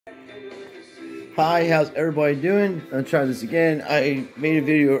Hi, how's everybody doing? I'll try this again. I made a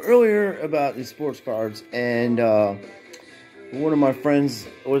video earlier about the sports cards, and one of my friends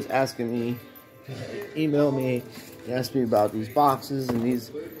was asking me, emailed me, and asked me about these boxes, and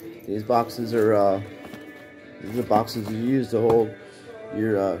these boxes are the boxes you use to hold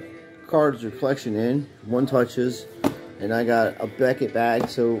your cards, your collection in. One touches, and I got a Beckett bag,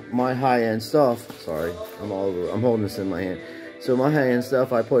 so my high-end stuff. Sorry, I'm all over. I'm holding this in my hand. So my high-end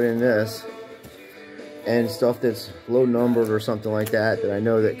stuff, I put in this. And stuff that's low numbered or something like that I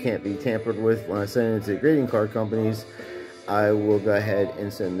know that can't be tampered with when I send it to grading card companies, I will go ahead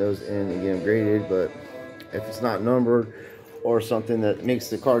and send those in and get them graded. But if it's not numbered or something that makes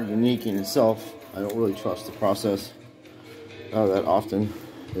the card unique in itself, I don't really trust the process that often.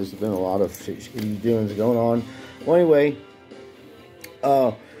 There's been a lot of shitty doings going on. Well, anyway,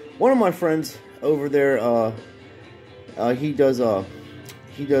 one of my friends over there, he does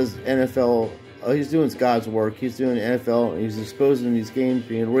NFL. He's doing God's work. He's doing NFL, and he's exposing these games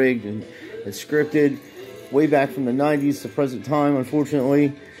being rigged and scripted way back from the 90s to present time,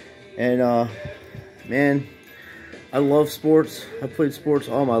 unfortunately. And man, I love sports. I played sports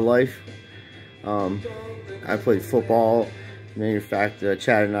all my life. I played football. Matter of fact,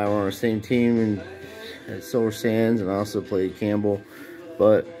 Chad and I were on the same team at Silver Sands, and I also played Campbell.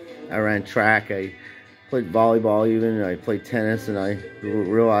 But I ran track. I played volleyball even, I played tennis, and I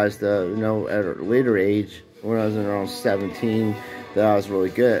realized, you know, at a later age, when I was around 17, that I was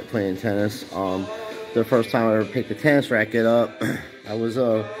really good at playing tennis. The first time I ever picked a tennis racket up, I was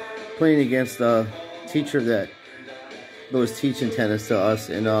playing against a teacher that was teaching tennis to us,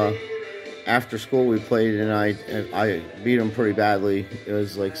 and after school we played, and I beat him pretty badly. It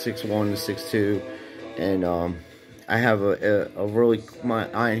was like 6-1 to 6-2, and I have a really, my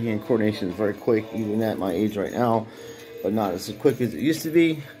eye and hand coordination is very quick, even at my age right now, but not as quick as it used to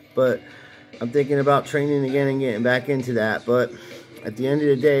be. But I'm thinking about training again and getting back into that. But at the end of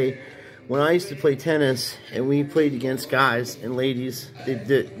the day, when I used to play tennis and we played against guys and ladies,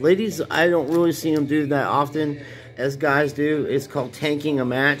 ladies, I don't really see them do that often as guys do. It's called tanking a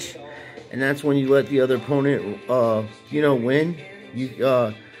match, and that's when you let the other opponent, you know, win. You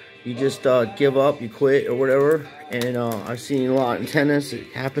just give up, you quit, or whatever. And I've seen a lot in tennis. It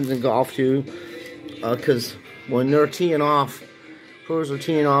happens in golf too. Because when they're teeing off, pros are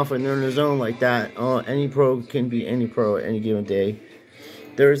teeing off and they're in the zone like that, any pro can be any pro at any given day.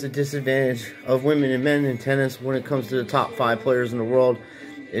 There is a disadvantage of women and men in tennis when it comes to the top 5 players in the world.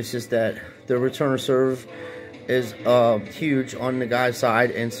 It's just that the return of serve is huge on the guy's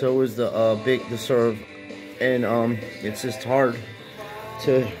side, and so is the serve. And it's just hard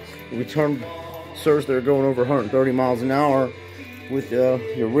to return serves that are going over 130 miles an hour with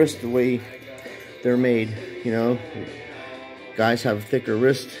your wrist the way they're made. You know, guys have a thicker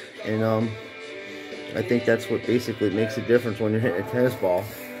wrist, and I think that's what basically makes a difference when you're hitting a tennis ball.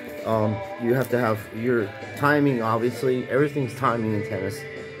 You have to have your timing. Obviously, everything's timing in tennis.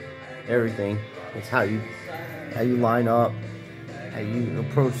 Everything. It's how you line up, how you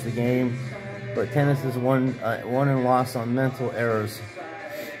approach the game. But tennis is won and lost on mental errors.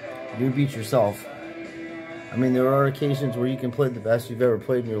 You beat yourself. I mean, there are occasions where you can play the best you've ever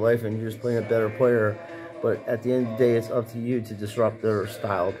played in your life and you're just playing a better player, but at the end of the day, it's up to you to disrupt their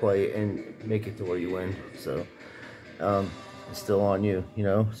style of play and make it to where you win. So it's still on you, you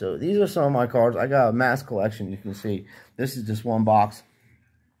know. So these are some of my cards. I got a mass collection. You can see this is just one box.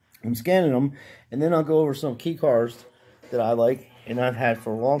 I'm scanning them, and then I'll go over some key cards that I like and I've had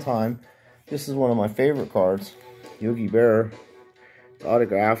for a long time. This is one of my favorite cards, Yogi Berra. It's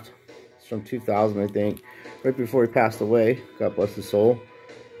autographed. It's from 2000, I think, right before he passed away. God bless his soul.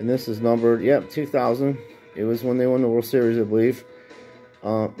 And this is numbered, yep, 2000. It was when they won the World Series, I believe.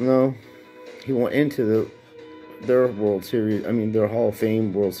 No, he went into their World Series. I mean, their Hall of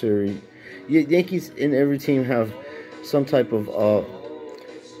Fame World Series. Yankees in every team have some type of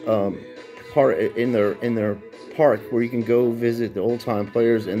part in their park where you can go visit the old time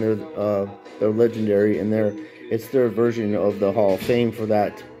players, and they're legendary, and it's their version of the Hall of Fame for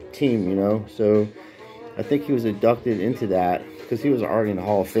that team, you know. So I think he was inducted into that because he was already in the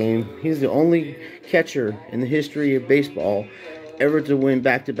Hall of Fame. He's the only catcher in the history of baseball ever to win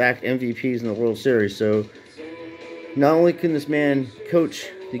back-to-back MVPs in the World Series. So not only can this man coach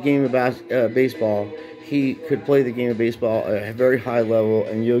the game of baseball, he could play the game of baseball at a very high level.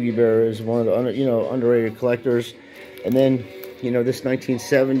 And Yogi Berra is one of the underrated collectors. And then, you know, this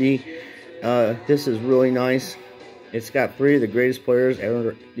 1970, this is really nice. It's got 3 of the greatest players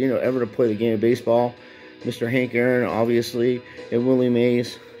ever to play the game of baseball. Mr. Hank Aaron, obviously, and Willie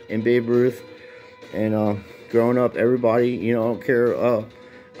Mays, and Babe Ruth. And growing up, everybody, you know, I don't care.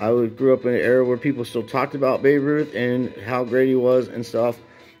 grew up in an era where people still talked about Babe Ruth and how great he was and stuff.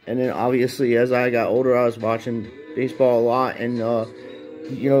 And then obviously as I got older, I was watching baseball a lot and,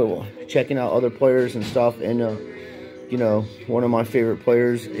 you know, checking out other players and stuff. And, you know, one of my favorite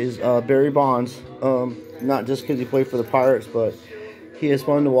players is Barry Bonds. Not just because he played for the Pirates, but he is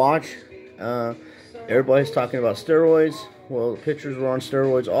fun to watch. Everybody's talking about steroids. Well, the pitchers were on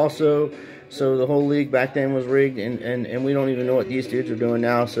steroids also. So the whole league back then was rigged, and we don't even know what these dudes are doing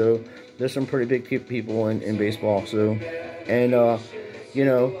now. So there's some pretty big people in baseball. So, and you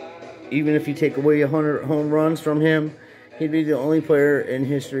know, even if you take away 100 home runs from him, he'd be the only player in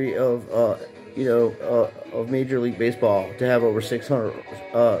history of you know, of Major League Baseball to have over 600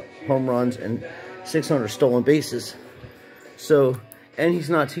 home runs and 600 stolen bases. So, and he's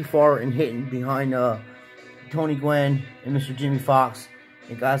not too far in hitting behind Tony Gwynn and Mr. Jimmy Fox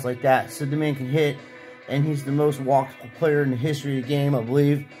and guys like that. So the man can hit, and he's the most walked player in the history of the game, I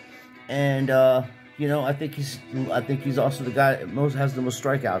believe. And you know, I think he's also the guy that has the most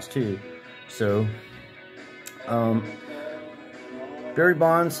strikeouts too. So Barry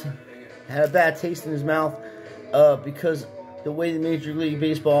Bonds had a bad taste in his mouth because the way the Major League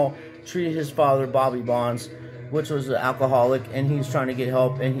Baseball treated his father, Bobby Bonds, which was an alcoholic, and he was trying to get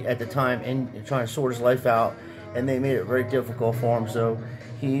help at the time and trying to sort his life out, and they made it very difficult for him. So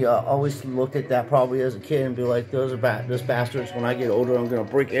he always looked at that probably as a kid and be like, those bastards, when I get older, I'm going to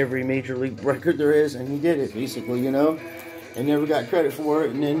break every Major League record there is, and he did it, basically, you know, and never got credit for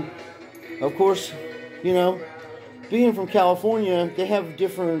it. And then, of course, you know, being from California, they have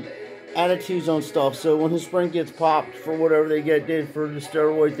different attitudes on stuff. So when his friend gets popped for whatever they did for the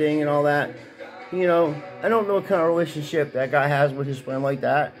steroid thing and all that, you know, I don't know what kind of relationship that guy has with his friend like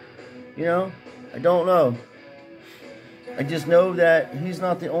that. You know, I don't know. I just know that he's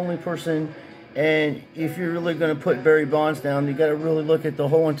not the only person. And if you're really going to put Barry Bonds down, you got to really look at the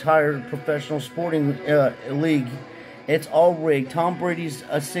whole entire professional sporting league. It's all rigged. Tom Brady's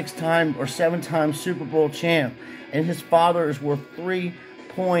a 6-time or 7-time Super Bowl champ, and his father is worth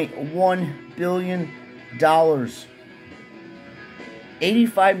 $3.1 billion.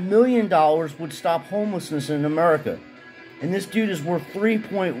 $85 million would stop homelessness in America. And this dude is worth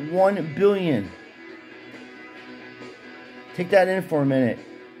 $3.1 billion. Take that in for a minute.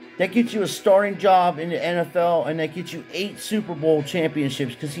 That gets you a starting job in the NFL, and that gets you 8 Super Bowl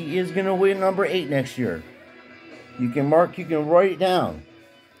championships, because he is going to win number 8 next year. You can write it down.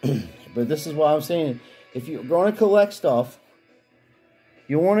 But this is what I'm saying. If you're going to collect stuff,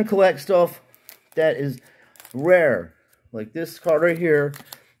 you want to collect stuff that is rare. Like this card right here.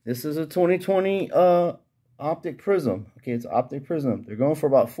 This is a 2020 optic prism. Okay, it's optic prism. They're going for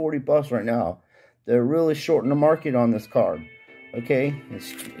about 40 bucks right now. They're really shorting the market on this card. Okay,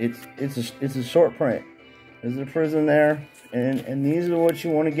 it's a short print. There's a prism there, and these are what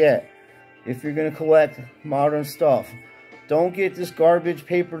you want to get if you're gonna collect modern stuff. Don't get this garbage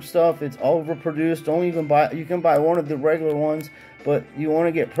paper stuff. It's overproduced. Don't even buy. You can buy one of the regular ones, but you want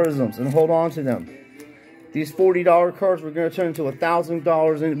to get prisms and hold on to them. These $40 cards were going to turn into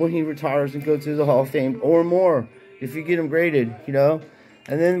 $1,000 when he retires and goes to the Hall of Fame, or more if you get them graded, you know.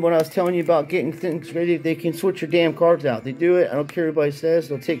 And then when I was telling you about getting things graded, they can switch your damn cards out. They do it. I don't care what everybody says.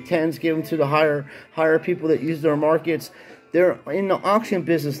 They'll take 10s, give them to the higher people that use their markets. They're in the auction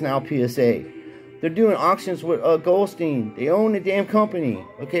business now, PSA. They're doing auctions with Goldstein. They own the damn company.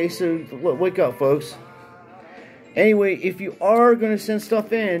 Okay, so wake up, folks. Anyway, if you are going to send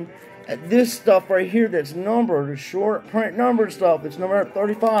stuff in, this stuff right here that's numbered, the short print numbered stuff, it's number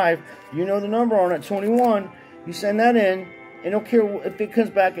 35, you know the number on it, 21, you send that in, and don't care if it comes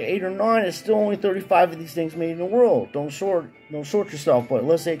back at 8 or 9, it's still only 35 of these things made in the world. Don't short yourself, but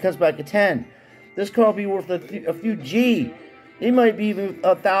let's say it comes back at 10. This car will be worth a few G. It might be even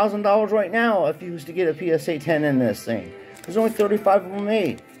 $1,000 right now if you was to get a PSA 10 in this thing. There's only 35 of them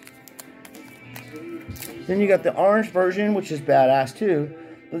made. Then you got the orange version, which is badass too.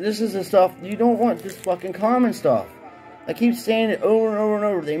 But this is the stuff, you don't want this fucking common stuff. I keep saying it over and over and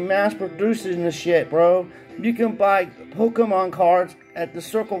over. They mass produce this shit, bro. You can buy Pokemon cards at the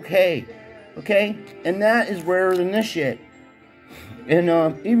Circle K. Okay? And that is rarer than this shit. And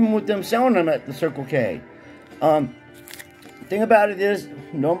even with them selling them at the Circle K. Thing about it is,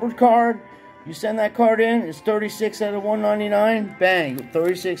 numbered card, you send that card in, it's 36 out of 199, bang,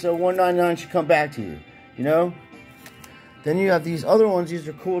 36 out of 199 should come back to you, you know? Then you have these other ones, these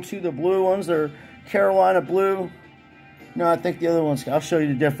are cool too, the blue ones, they're Carolina blue. No, I think the other ones, I'll show you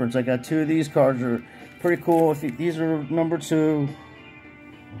the difference. I got 2 of these cards, are pretty cool. These are numbered to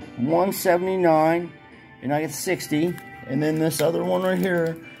 179, and I get 60. And then this other one right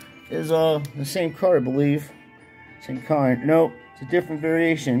here is the same card, I believe. Same kind. Nope, It's a different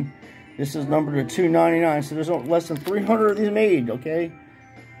variation. This is numbered to 299, so there's less than 300 of these made, okay?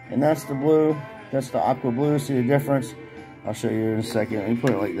 And that's the blue. That's the aqua blue. See the difference? I'll show you in a second. Let me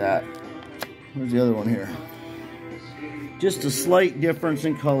put it like that. Where's the other one here? Just a slight difference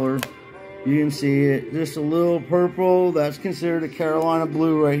in color. You can see it. Just a little purple. That's considered a Carolina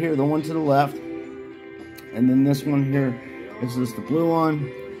blue right here. The one to the left. And then this one here is just the blue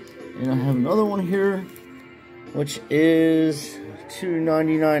one. And I have another one here, which is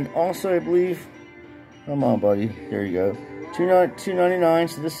 $2.99 also, I believe. Come on, buddy. There you go. $2.99.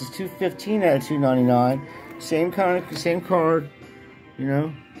 So this is $2.15 out of $2.99. Same card. You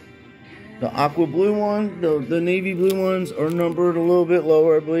know. The aqua blue one, the navy blue ones are numbered a little bit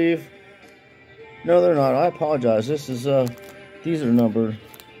lower, I believe. No, they're not. I apologize. This is these are numbered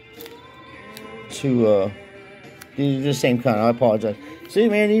to these are the same kind. I apologize. See,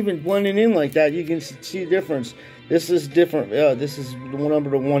 man, even blending in like that, you can see the difference. This is different. This is number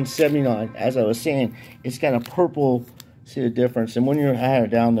to 179. As I was saying, it's got a purple. See the difference. And when you're had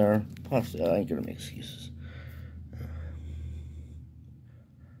it down there, plus I ain't gonna make excuses.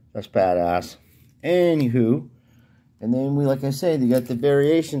 That's badass. Anywho, and then we, like I said, you got the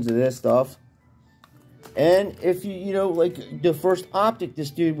variations of this stuff. And if you know, like the first optic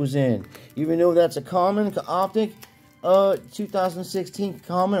this dude was in, even though that's a common optic, 2016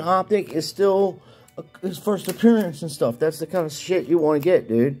 common optic is still his first appearance and stuff. That's the kind of shit you want to get,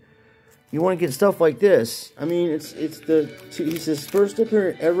 dude. You want to get stuff like this. I mean, it's his first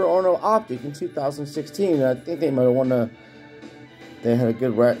appearance ever on an optic in 2016. And I think they might have won the. They had a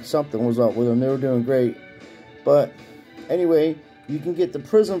good something was up with them. They were doing great. But anyway, you can get the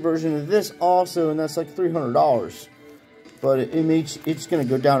Prism version of this also, and that's like $300. But it's going to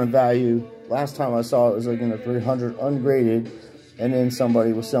go down in value. Last time I saw it was like in the $300 ungraded, and then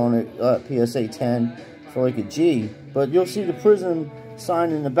somebody was selling it PSA 10 for like a G. But you'll see the Prism sign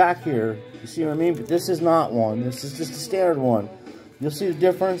in the back here. You see what I mean? But this is not one. This is just a standard one. You'll see the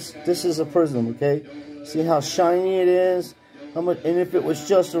difference. This is a Prism, okay? See how shiny it is? How much? And if it was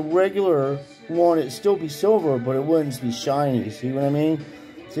just a regular one, it'd still be silver, but it wouldn't be shiny. See what I mean?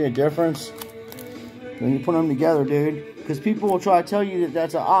 See the difference? When you put them together, dude. Because people will try to tell you that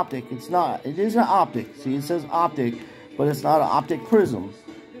that's an optic. It's not. It is an optic. See, it says optic, but it's not an optic prism.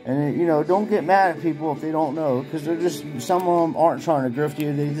 And, you know, don't get mad at people if they don't know. Because they're just, some of them aren't trying to grift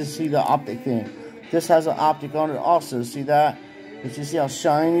you. They just see the optic thing. This has an optic on it also. See that? Did you see how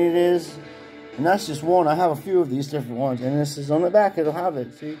shiny it is? And that's just one. I have a few of these different ones. And this is on the back. It'll have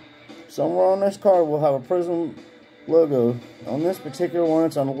it. See? Somewhere on this card will have a Prism logo. On this particular one,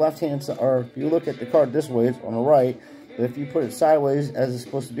 it's on the left-hand side. Or if you look at the card this way, it's on the right. But if you put it sideways, as it's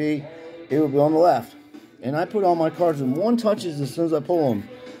supposed to be, it will be on the left. And I put all my cards in one touches as soon as I pull them.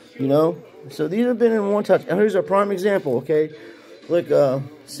 You know? So these have been in one touch. And here's a prime example, okay? Look,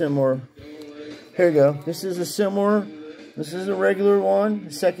 similar. Here you go. This is a similar. This is a regular one.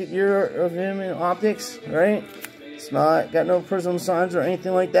 The second year of him in optics, right? It's not got no prism signs or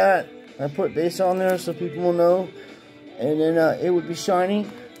anything like that. I put base on there so people will know. And then it would be shiny.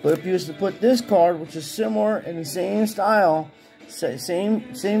 But if you was to put this card, which is similar in the same style, same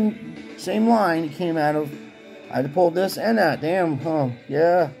line it came out of, I had to pull this and that. Damn, huh?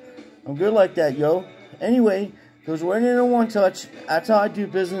 Yeah, I'm good like that, yo. Anyway, goes right in one touch. That's how I do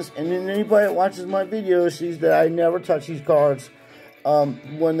business. And then anybody that watches my videos sees that I never touch these cards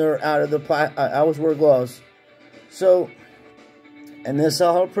when they're out of the I always wear gloves. So, and this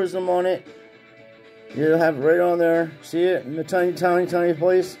I'll have a prism on it. You'll have it right on there. See it in the tiny, tiny, tiny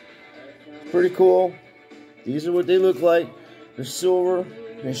place. It's pretty cool. These are what they look like. They're silver.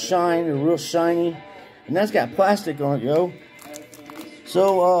 They shine. They're real shiny. And that's got plastic on it, yo.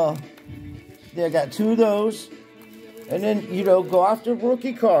 So, I got two of those. And then, you know, go after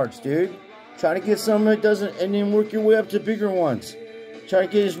rookie cards, dude. Try to get some that doesn't, and then work your way up to bigger ones. Try to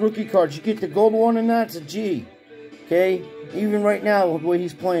get his rookie cards. You get the gold one, and that's a G. Okay? Even right now, the way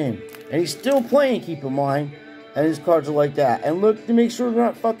he's playing. And he's still playing, keep in mind. And his cards are like that. And look to make sure they're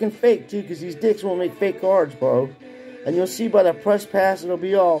not fucking fake, too, because these dicks won't make fake cards, bro. And you'll see by the press pass, it'll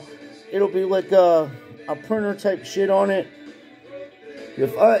be like a printer type shit on it.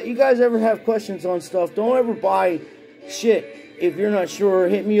 If you guys ever have questions on stuff, don't ever buy shit if you're not sure.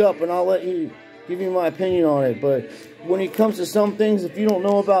 Hit me up and I'll let you give you my opinion on it. But when it comes to some things, if you don't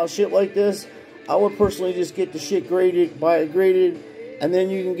know about shit like this, I would personally just get the shit graded, buy it graded, and then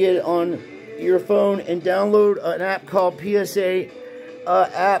you can get it on your phone and download an app called PSA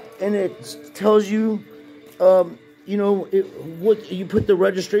app, and it tells you you know, what you put the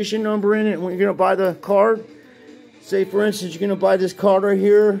registration number in it when you're gonna buy the card. Say for instance you're gonna buy this card right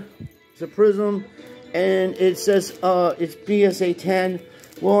here. It's a prism. and it says it's PSA 10.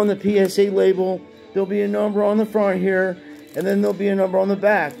 Well, on the PSA label, there'll be a number on the front here, and then there'll be a number on the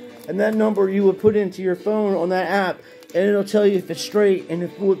back. And that number you would put into your phone on that app, and it'll tell you if it's straight and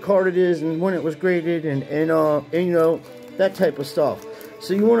if what card it is and when it was graded and you know, that type of stuff.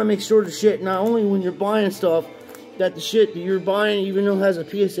 So you want to make sure the shit, not only when you're buying stuff, that the shit that you're buying, even though it has a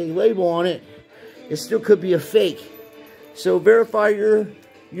PSA label on it, it still could be a fake. So verify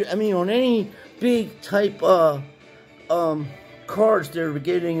I mean, on any big type cards that are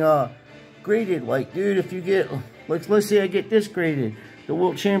getting graded, like, dude, if you get, like, let's say I get this graded, the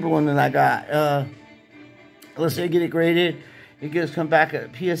Wilt Chamberlain that I got, let's say I get it graded, it gets come back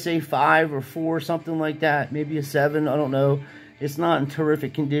at PSA 5 or 4, something like that, maybe a 7, I don't know. It's not in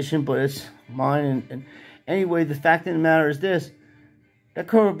terrific condition, but it's mine. And anyway, the fact of the matter is this: that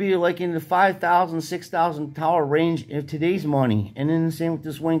card would be like in the $5,000, $6,000 range of today's money. And then the same with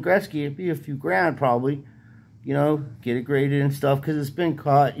this Wayne Gretzky, it'd be a few grand probably. You know, get it graded and stuff, because it's been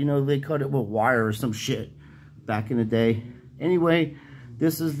cut. You know, they cut it with wire or some shit back in the day. Anyway,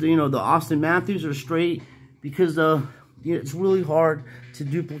 this is, you know, the Austin Matthews are straight, because you know, it's really hard to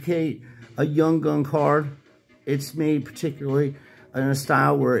duplicate a Young Gun card. It's made particularly in a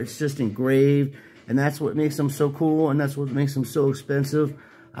style where it's just engraved, and that's what makes them so cool, and that's what makes them so expensive.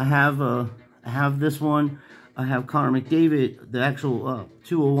 I have this one. I have Connor McDavid, the actual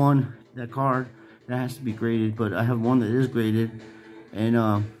 201, that card. That has to be graded, but I have one that is graded, and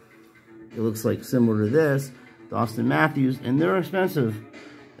it looks like similar to this, the Austin Matthews, and they're expensive.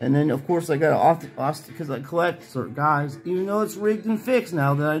 And then, of course, I got Austin, because I collect certain guys, even though it's rigged and fixed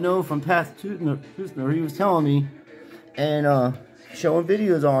now, that I know from Pat Toothner, he was telling me, and showing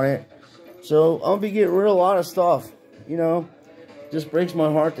videos on it. So, I'll be getting rid of a lot of stuff, you know. Just breaks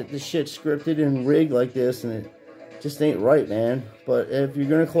my heart that this shit's scripted and rigged like this, and it just ain't right, man. But if you're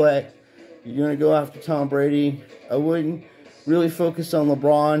going to collect, you're going to go after Tom Brady. I wouldn't really focus on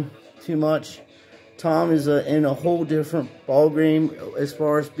LeBron too much. Tom is in a whole different ballgame as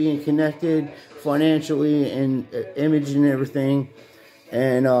far as being connected financially and image and everything.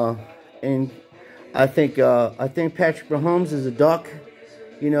 And I think Patrick Mahomes is a duck.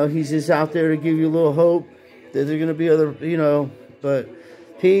 You know, he's just out there to give you a little hope that there's going to be other, you know, but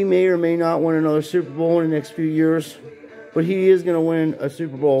he may or may not win another Super Bowl in the next few years. But he is going to win a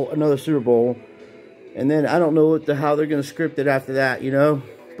Super Bowl, another Super Bowl. And then I don't know how they're going to script it after that, you know.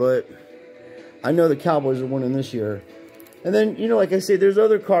 But I know the Cowboys are winning this year. And then, you know, like I say, there's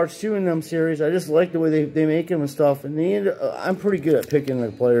other cards too in them series. I just like the way they make them and stuff. And the end, I'm pretty good at picking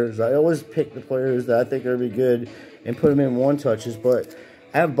the players. I always pick the players that I think are going to be good and put them in one-touches. But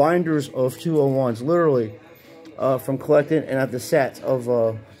I have binders of 201s, literally, from collecting, and I have the sets of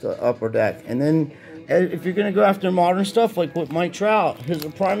the Upper Deck. And then, if you're going to go after modern stuff, like with Mike Trout, here's a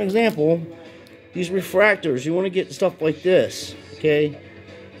prime example. These refractors, you want to get stuff like this, okay?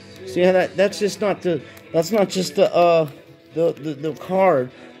 See how that's just not the, that's not just the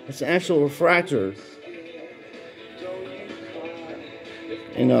card. It's an actual refractor.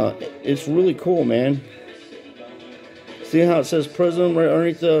 And it's really cool, man. See how it says Prism right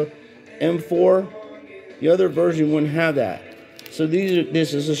underneath the M4? The other version wouldn't have that. So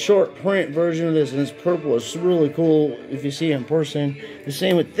this is a short print version of this, and it's purple. It's really cool if you see it in person. The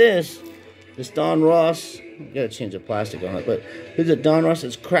same with this Don Ross. You gotta change the plastic on it, but here's a Don Ross.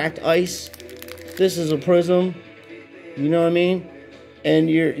 It's cracked ice. This is a Prism. You know what I mean? And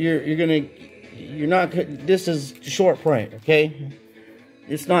this is short print, okay?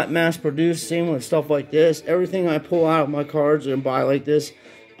 It's not mass produced. Same with stuff like this. Everything I pull out of my cards and buy like this,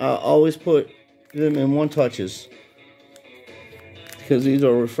 I always put them in one-touches, because these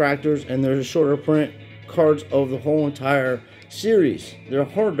are refractors, and there's a shorter print cards of the whole entire series. They're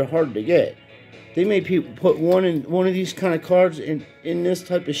hard to get. They made people put one of these kind of cards in this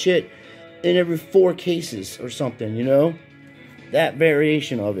type of shit in every 4 cases or something, you know? That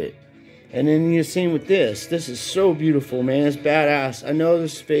variation of it. And then the same with this. This is so beautiful, man. It's badass. I know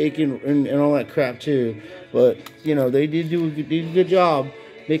this is fake and all that crap too, but you know, they did a good job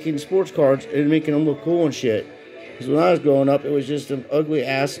making sports cards and making them look cool and shit. Because when I was growing up, it was just an ugly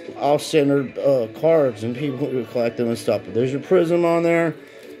ass off-centered cards, and people would collect them and stuff. But there's your Prism on there,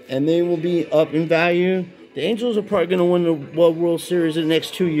 and they will be up in value. The Angels are probably going to win the World Series in the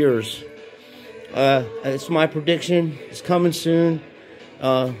next 2 years. It's my prediction. It's coming soon.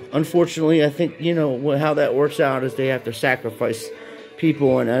 Unfortunately, I think, you know, how that works out is they have to sacrifice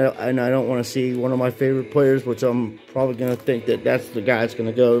people, and I don't want to see one of my favorite players, which I'm probably going to think that that's the guy that's going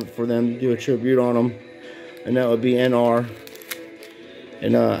to go for them to do a tribute on him, and that would be NR.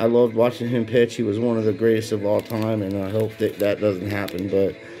 And I loved watching him pitch. He was one of the greatest of all time, and I hope that doesn't happen.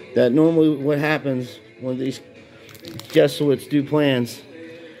 But that normally what happens when these Jesuits do plans,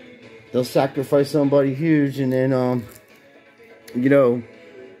 they'll sacrifice somebody huge, and then you know,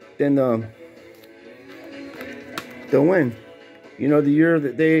 then they'll win. You know, the year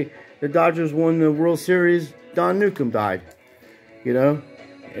that the Dodgers won the World Series, Don Newcomb died. You know,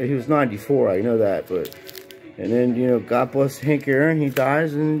 he was 94. I know that, but and then, you know, God bless Hank Aaron, he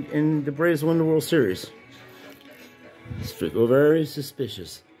dies, and the Braves won the World Series. It's very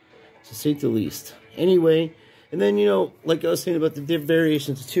suspicious, to say the least. Anyway, and then, you know, like I was saying about the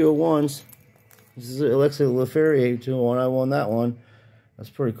variations of 201s. This is Alexa LaFerrier 201. I won that one. That's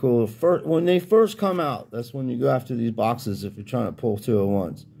pretty cool. When they first come out, that's when you go after these boxes if you're trying to pull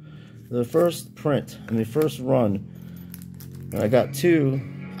 201s. The first print, and the first run, and I got two.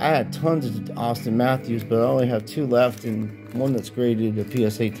 I had tons of Austin Matthews, but I only have two left, and one that's graded a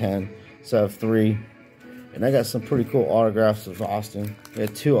PSA 10, so I have three. And I got some pretty cool autographs of Austin. I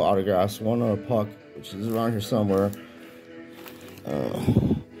had two autographs, one on a puck, which is around here somewhere.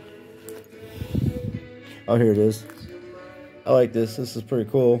 Oh, here it is. I like this. This is pretty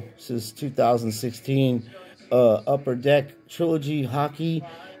cool. This is 2016 Upper Deck Trilogy Hockey,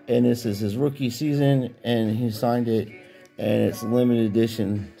 and this is his rookie season, and he signed it, and it's limited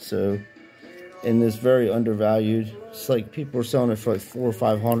edition. So, and it's very undervalued. It's like people are selling it for like $400 or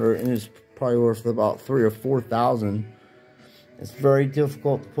 $500, and it's probably worth about $3,000 or $4,000. It's very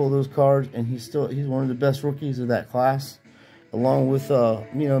difficult to pull those cards, and he's one of the best rookies of that class, along with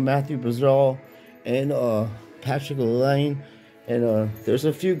you know, Matthew Barzal and Patrick Lane. And there's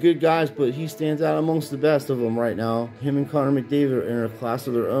a few good guys, but he stands out amongst the best of them right now. Him and Connor McDavid are in a class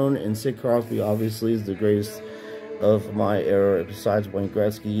of their own, and Sid Crosby obviously is the greatest of my era, besides Wayne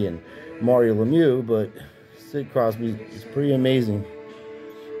Gretzky and Mario Lemieux. But Sid Crosby is pretty amazing.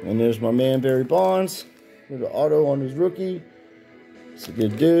 And there's my man Barry Bonds with the auto on his rookie. It's a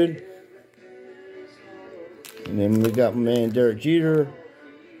good dude. And then we got my man Derek Jeter.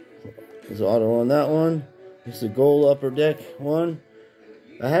 His auto on that one. It's a gold Upper Deck one.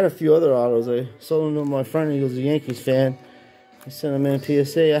 I had a few other autos. I sold them to my friend. He was a Yankees fan. He sent them in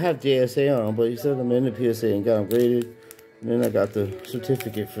PSA. I have JSA on them, but he sent them in the PSA and got them graded. And then I got the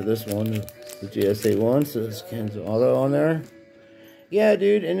certificate for this one, the JSA one. So this Ken's auto on there. Yeah,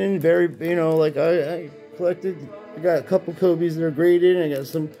 dude. And then very, you know, like I collected. I got a couple Kobe's that are graded. And I got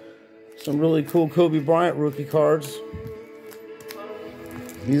some really cool Kobe Bryant rookie cards.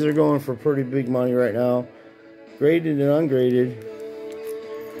 These are going for pretty big money right now. Graded and ungraded.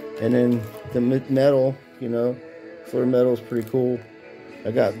 And then the metal, you know, Flair metal is pretty cool.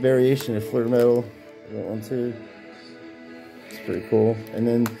 I got variation of Flair metal. That one too. It's pretty cool. And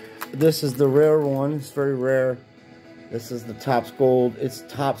then this is the rare one. It's very rare. This is the Topps Gold. It's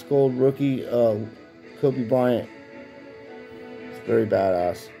Topps Gold rookie Kobe Bryant. It's very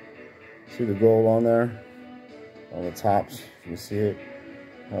badass. See the gold on there? On the tops. You can see it.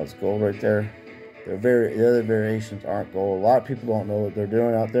 Oh, it's gold right there. The other variations aren't gold. A lot of people don't know what they're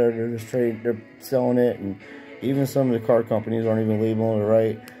doing out there. They're just trading, they're selling it, and even some of the card companies aren't even labeling it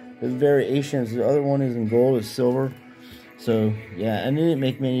right. There's variations. The other one is in gold, it's silver. So yeah, and they didn't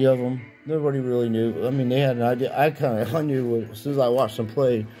make many of them. Nobody really knew. I mean, they had an idea. I knew as soon as I watched them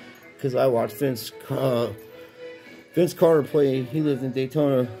play, because I watched Vince Carter play. He lived in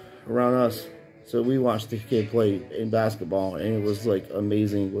Daytona around us. So we watched this kid play in basketball, and it was like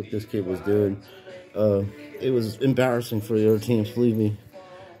amazing what this kid was doing. It was embarrassing for the other teams, believe me.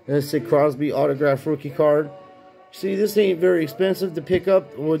 That's Sid Crosby autographed rookie card. See, this ain't very expensive to pick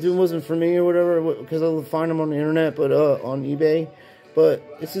up. Well, it wasn't for me or whatever, because I'll find them on the internet, but on eBay. But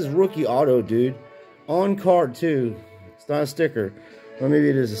it's his rookie auto, dude. On card too. It's not a sticker. Or maybe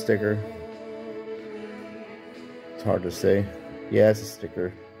it is a sticker. It's hard to say. Yeah, it's a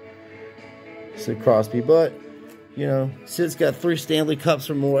sticker. Sid Crosby, but you know, Sid's got 3 Stanley Cups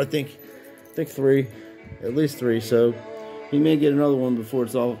or more. I think 3, at least 3. So he may get another one before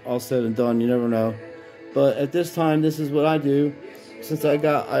it's all said and done. You never know. But at this time, this is what I do. Since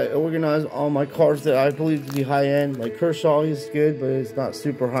I organize all my cards that I believe to be high end. Like Kershaw, he's good, but it's not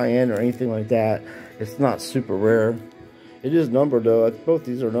super high end or anything like that. It's not super rare. It is numbered though. Both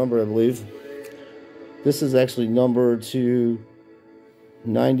these are numbered, I believe. This is actually numbered to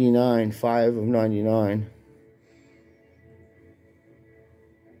 99, 5 of 99.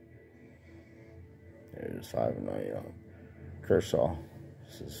 There's 5 of 99. Kershaw.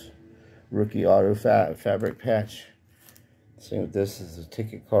 This is rookie auto fabric patch. Same with this. Is a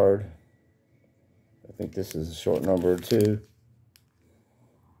ticket card. I think this is a short number too.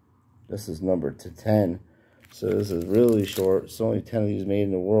 This is numbered to 10. So this is really short. It's only 10 of these made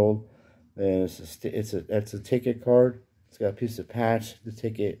in the world. And that's a ticket card. It's got a piece of patch, the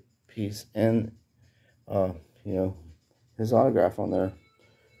ticket piece, and you know, his autograph on there.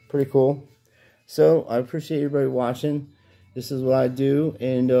 Pretty cool. So I appreciate everybody watching. This is what I do,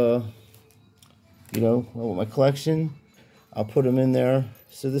 and you know, with my collection, I'll put them in there.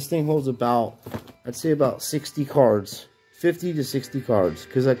 So this thing holds about, I'd say about 60 cards, 50 to 60 cards,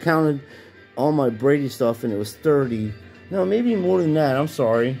 because I counted all my Brady stuff and it was 30. No, maybe more than that. I'm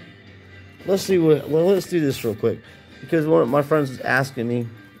sorry. Let's see what. Well, let's do this real quick, because one of my friends was asking me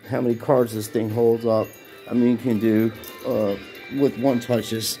how many cards this thing holds up. I mean, can do with one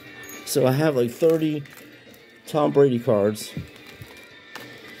touches. So I have like 30 Tom Brady cards.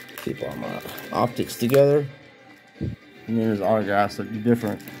 Keep all my optics together, and then there's autographs that do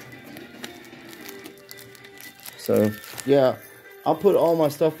different. So yeah, I'll put all my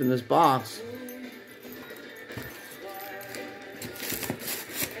stuff in this box.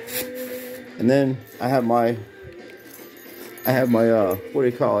 And then I have my what do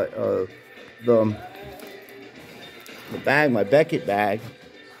you call it? The bag, my Beckett bag,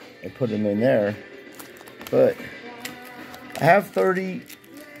 and put them in there. But I have 30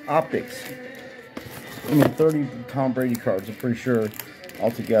 optics. I mean, 30 Tom Brady cards, I'm pretty sure,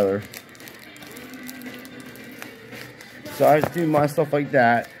 altogether. So I do my stuff like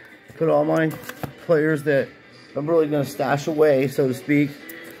that. Put all my players that I'm really going to stash away, so to speak,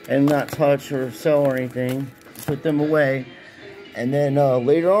 and not touch or sell or anything. Put them away. And then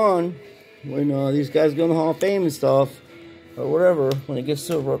later on, when these guys go in the Hall of Fame and stuff, or whatever, when it gets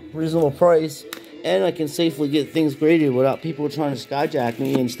to a reasonable price, and I can safely get things graded without people trying to skyjack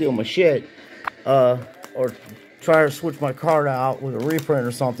me and steal my shit, or try to switch my card out with a reprint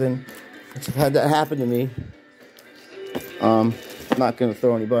or something. I've had that happen to me. I'm not going to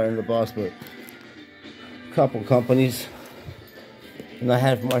throw anybody under the bus, but a couple companies, and I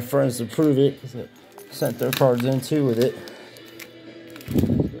had my friends to prove it, because I sent their cards in too with it.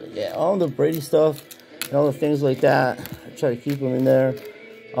 But yeah, all the Brady stuff and all the things like that, I try to keep them in there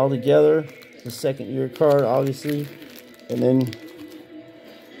all together. The second year card, obviously, and then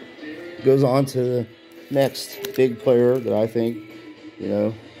goes on to the next big player that I think, you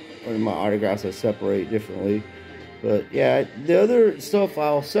know, or my autographs I separate differently. But yeah, the other stuff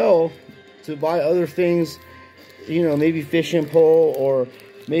I'll sell to buy other things, you know, maybe fish and pole, or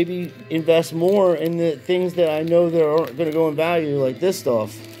maybe invest more in the things that I know that aren't going to go in value, like this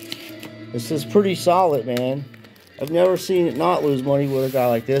stuff. This is pretty solid, man. I've never seen it not lose money with a guy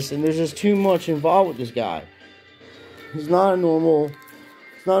like this, and there's just too much involved with this guy. It's not a normal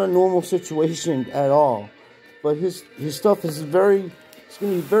situation at all. But his stuff is it's going to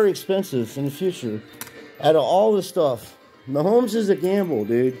be very expensive in the future. Out of all the stuff, Mahomes is a gamble,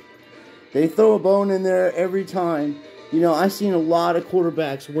 dude. They throw a bone in there every time. You know, I've seen a lot of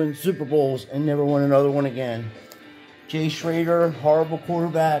quarterbacks win Super Bowls and never win another one again. Jay Schrader, horrible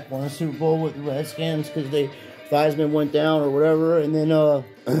quarterback, won a Super Bowl with the Redskins because Theismann went down or whatever. And then,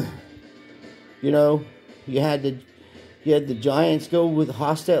 you know, you had the Giants go with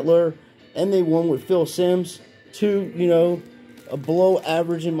Hostetler, and they won with Phil Simms. Two, you know, a below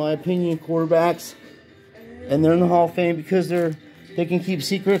average, in my opinion, quarterbacks. And they're in the Hall of Fame because they can keep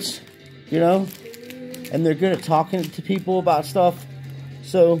secrets, you know, and they're good at talking to people about stuff.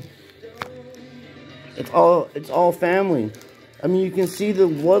 So it's all family. I mean, you can see the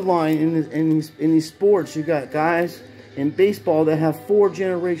bloodline in these sports. You got guys in baseball that have 4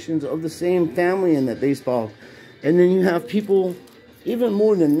 generations of the same family in that baseball, and then you have people even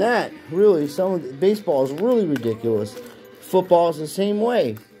more than that. Really, some of the baseball is really ridiculous. Football is the same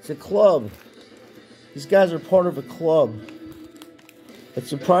way. It's a club. These guys are part of a club.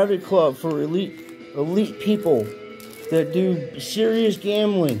 It's a private club for elite people that do serious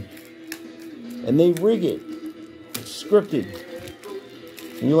gambling. And they rig it. It's scripted.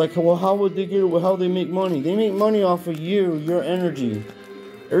 And you're like, well, how would they get it? Well, how do they make money? They make money off of you, your energy.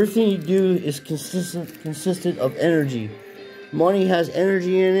 Everything you do is consistent of energy. Money has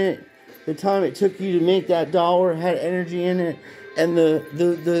energy in it. The time it took you to make that dollar had energy in it. And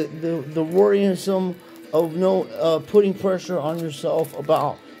the worrisome of putting pressure on yourself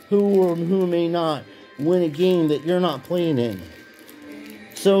about who or who may not win a game that you're not playing in.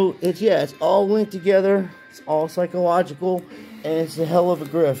 So it's all linked together. It's all psychological, and it's a hell of a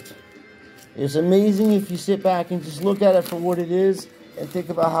grift. It's amazing if you sit back and just look at it for what it is and think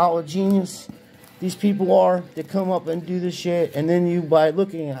about how a genius these people are that come up and do this shit. And then you, by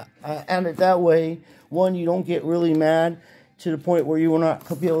looking at it that way, one, you don't get really mad to the point where you will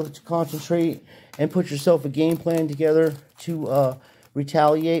not be able to concentrate and put yourself a game plan together to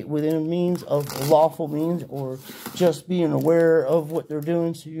retaliate within a means of lawful means, or just being aware of what they're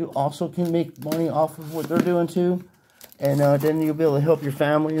doing so you also can make money off of what they're doing too. and then you'll be able to help your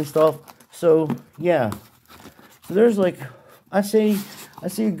family and stuff. So yeah, so there's like, I say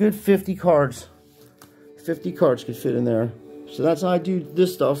a good 50 cards. 50 cards could fit in there. So that's how I do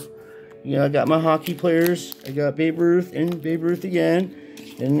this stuff. You know, I got my hockey players. I got Babe Ruth and Babe Ruth again.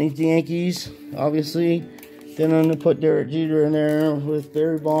 And the Yankees, obviously. Then I'm going to put Derek Jeter in there with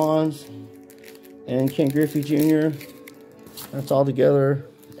Barry Bonds and Ken Griffey Jr. That's all together.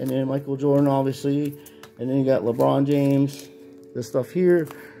 And then Michael Jordan, obviously. And then you got LeBron James. This stuff here.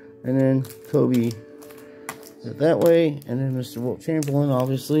 And then Kobe. That way. And then Mr. Wilt Chamberlain,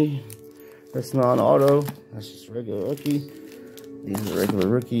 obviously. That's non-auto. That's just a regular rookie. These are regular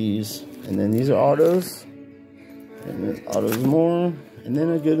rookies. And then these are autos. And then autos more. And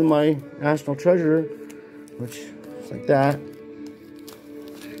then I go to my National Treasure, which is like that.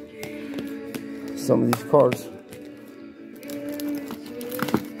 Some of these cards.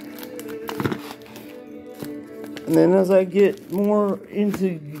 And then as I get more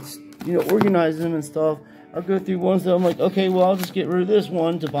into, you know, organizing them and stuff, I'll go through ones that I'm like, okay, well, I'll just get rid of this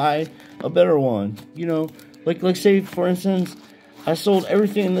one to buy a better one. You know, like say, for instance, I sold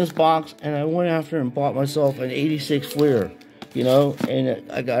everything in this box, and I went after and bought myself an 86 Fleer, you know, and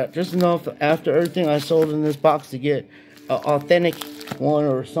I got just enough after everything I sold in this box to get an authentic one,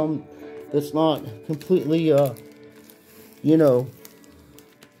 or some that's not completely, you know,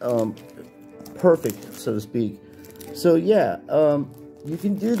 perfect, so to speak. So, yeah, you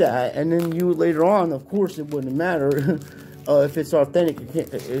can do that, and then you later on, of course, it wouldn't matter if it's authentic.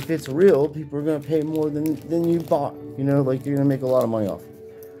 If it's real, people are going to pay more than you bought. You know, like, you're going to make a lot of money off.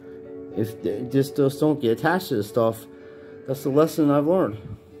 If they just don't get attached to this stuff, that's the lesson I've learned.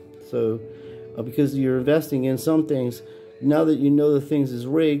 So, because you're investing in some things, now that you know the things is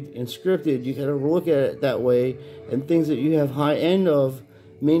rigged and scripted, you got to look at it that way, and things that you have high end of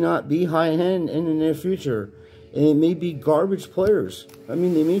may not be high end in the near future. And it may be garbage players. I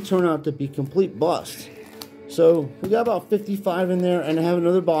mean, they may turn out to be complete busts. So, we got about 55 in there, and I have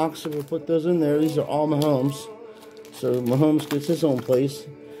another box, so we'll put those in there. These are all Mahomes. So, Mahomes gets his own place.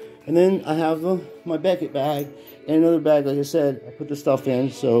 And then I have my Beckett bag, and another bag, like I said, I put the stuff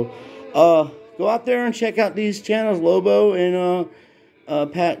in. So, go out there and check out these channels, Lobo and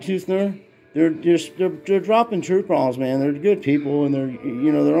Pat Toothner. They're dropping true calls, man. They're good people, and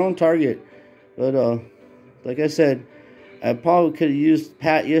they're on target. But, like I said, I probably could have used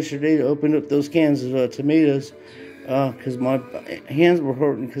Pat yesterday to open up those cans of tomatoes, because my hands were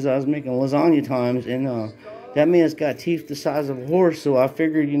hurting because I was making lasagna times, and that man's got teeth the size of a horse, so I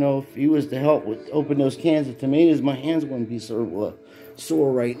figured, you know, if he was to help with open those cans of tomatoes, my hands wouldn't be so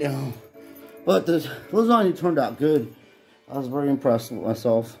sore right now. But the lasagna turned out good. I was very impressed with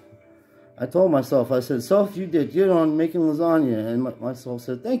myself. I told myself, I said, "Self, you did good on making lasagna," and myself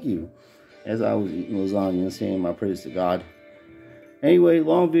said, "Thank you," as I was eating lasagna and saying my praise to God. Anyway,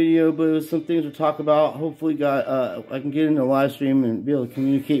 long video, but it was some things to talk about. Hopefully, I can get into the live stream and be able to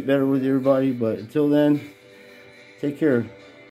communicate better with everybody. But until then, take care.